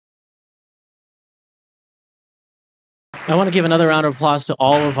I want to give another round of applause to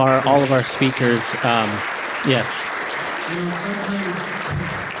all of our speakers. Yes.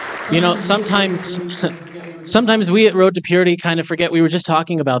 Sometimes sometimes we at Road to Purity kind of forget. We were just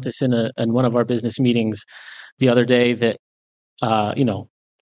talking about this in one of our business meetings the other day that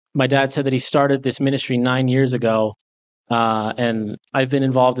my dad said that he started this ministry 9 years ago, and I've been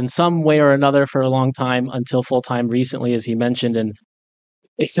involved in some way or another for a long time until full time recently, as he mentioned. And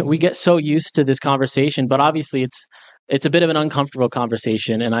we get so used to this conversation, but obviously it's a bit of an uncomfortable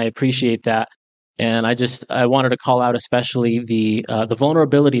conversation, and I appreciate that. And I wanted to call out especially the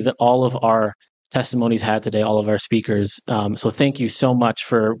vulnerability that all of our testimonies had today, all of our speakers. So thank you so much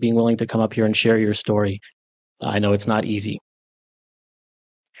for being willing to come up here and share your story. I know it's not easy.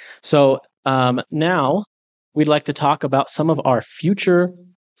 So now we'd like to talk about some of our future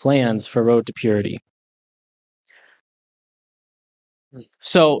plans for Road to Purity.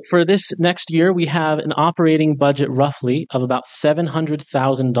 So for this next year, we have an operating budget roughly of about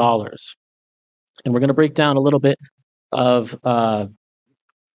 $700,000. And we're going to break down a little bit of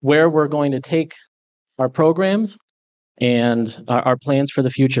where we're going to take our programs and our plans for the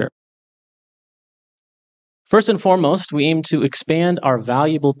future. First and foremost, we aim to expand our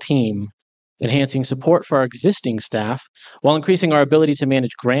valuable team, enhancing support for our existing staff while increasing our ability to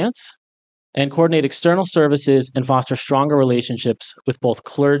manage grants and coordinate external services and foster stronger relationships with both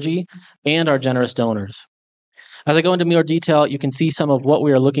clergy and our generous donors. As I go into more detail, you can see some of what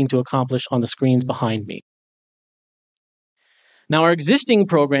we are looking to accomplish on the screens behind me. Now, our existing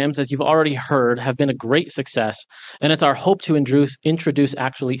programs, as you've already heard, have been a great success, and it's our hope to introduce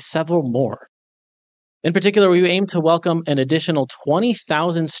actually several more. In particular, we aim to welcome an additional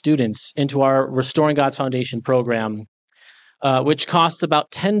 20,000 students into our Restoring God's Foundation program, which costs about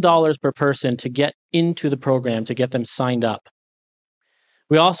 $10 per person to get into the program, to get them signed up.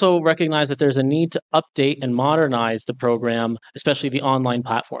 We also recognize that there's a need to update and modernize the program, especially the online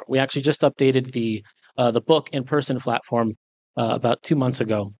platform. We actually just updated the book in-person platform about 2 months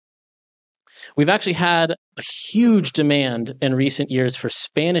ago. We've actually had a huge demand in recent years for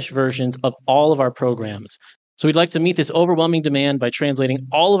Spanish versions of all of our programs. So we'd like to meet this overwhelming demand by translating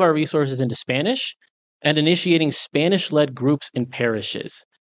all of our resources into Spanish and initiating Spanish-led groups in parishes.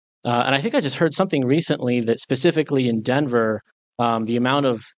 And I think I just heard something recently that specifically in Denver, the amount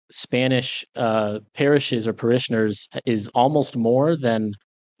of Spanish parishes or parishioners is almost more than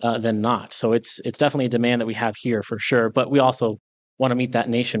not. So it's definitely a demand that we have here for sure, but we also want to meet that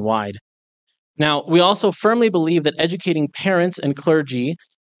nationwide. Now, we also firmly believe that educating parents and clergy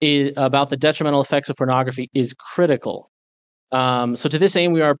about the detrimental effects of pornography is critical. So to this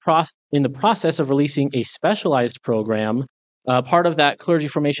aim, we are in the process of releasing a specialized program, part of that clergy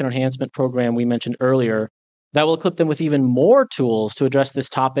formation enhancement program we mentioned earlier, that will equip them with even more tools to address this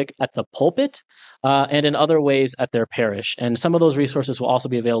topic at the pulpit and in other ways at their parish. And some of those resources will also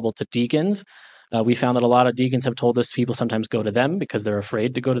be available to deacons. We found that a lot of deacons have told us people sometimes go to them because they're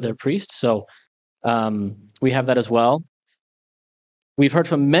afraid to go to their priest. So we have that as well. We've heard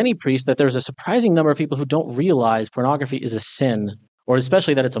from many priests that there's a surprising number of people who don't realize pornography is a sin, or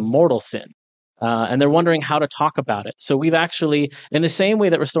especially that it's a mortal sin. And they're wondering how to talk about it. So we've actually, in the same way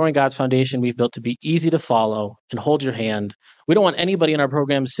that Restoring God's Foundation, we've built to be easy to follow and hold your hand. We don't want anybody in our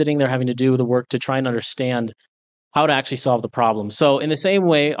program sitting there having to do the work to try and understand how to actually solve the problem. So in the same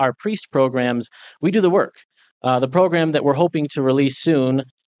way, our priest programs, we do the work. The program that we're hoping to release soon,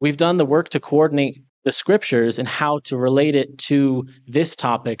 we've done the work to coordinate the scriptures and how to relate it to this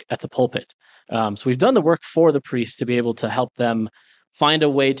topic at the pulpit. So we've done the work for the priests to be able to help them find a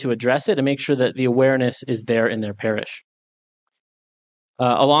way to address it and make sure that the awareness is there in their parish.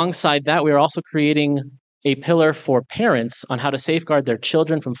 Alongside that, we are also creating a pillar for parents on how to safeguard their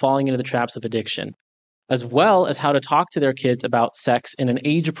children from falling into the traps of addiction, as well as how to talk to their kids about sex in an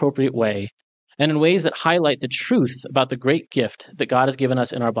age-appropriate way and in ways that highlight the truth about the great gift that God has given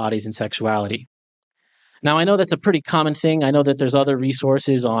us in our bodies and sexuality. Now, I know that's a pretty common thing. I know that there's other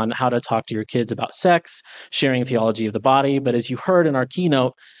resources on how to talk to your kids about sex, sharing theology of the body, but as you heard in our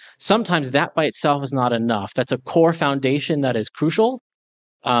keynote, sometimes that by itself is not enough. That's a core foundation that is crucial,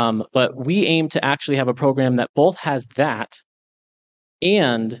 but we aim to actually have a program that both has that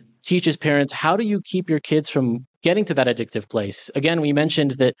and teaches parents how do you keep your kids from getting to that addictive place. Again, we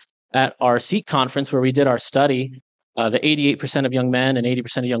mentioned that at our SEEK conference where we did our study, the 88% of young men and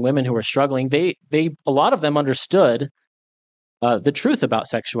 80% of young women who were struggling, a lot of them understood the truth about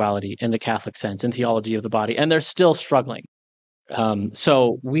sexuality in the Catholic sense and theology of the body, and they're still struggling.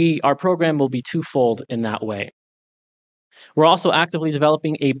 So our program will be twofold in that way. We're also actively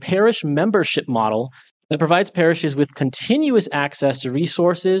developing a parish membership model that provides parishes with continuous access to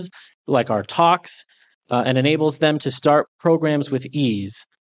resources like our talks, and enables them to start programs with ease.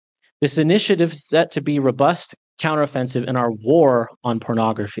 This initiative is set to be robust counteroffensive in our war on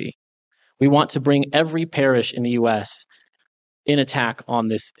pornography. We want to bring every parish in the U.S.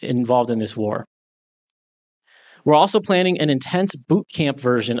 involved in this war. We're also planning an intense boot camp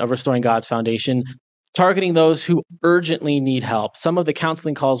version of Restoring God's Foundation, targeting those who urgently need help. Some of the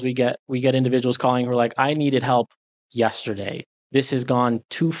counseling calls we get individuals calling who are like, I needed help yesterday. This has gone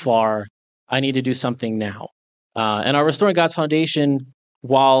too far. I need to do something now. And our Restoring God's Foundation,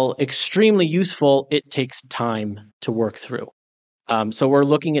 while extremely useful, it takes time to work through. So we're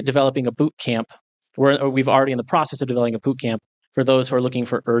looking at developing a boot camp. We've already in the process of developing a boot camp for those who are looking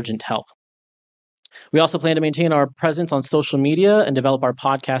for urgent help. We also plan to maintain our presence on social media and develop our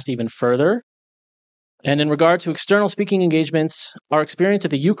podcast even further. And in regard to external speaking engagements, our experience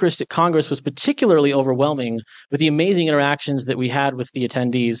at the Eucharistic Congress was particularly overwhelming with the amazing interactions that we had with the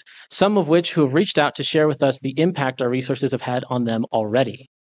attendees, some of which who have reached out to share with us the impact our resources have had on them already.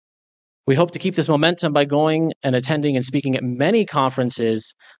 We hope to keep this momentum by going and attending and speaking at many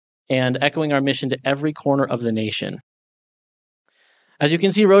conferences and echoing our mission to every corner of the nation. As you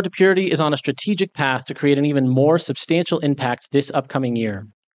can see, Road to Purity is on a strategic path to create an even more substantial impact this upcoming year.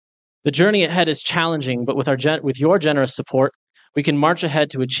 The journey ahead is challenging, but with your generous support, we can march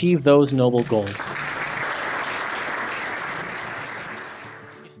ahead to achieve those noble goals.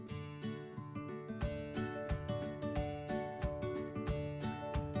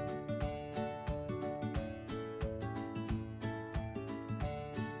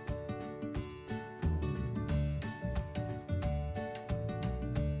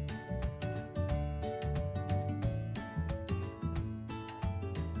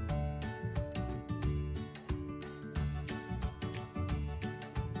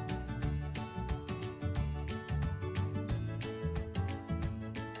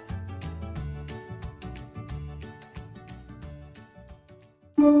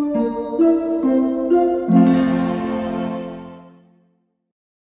 Thank you.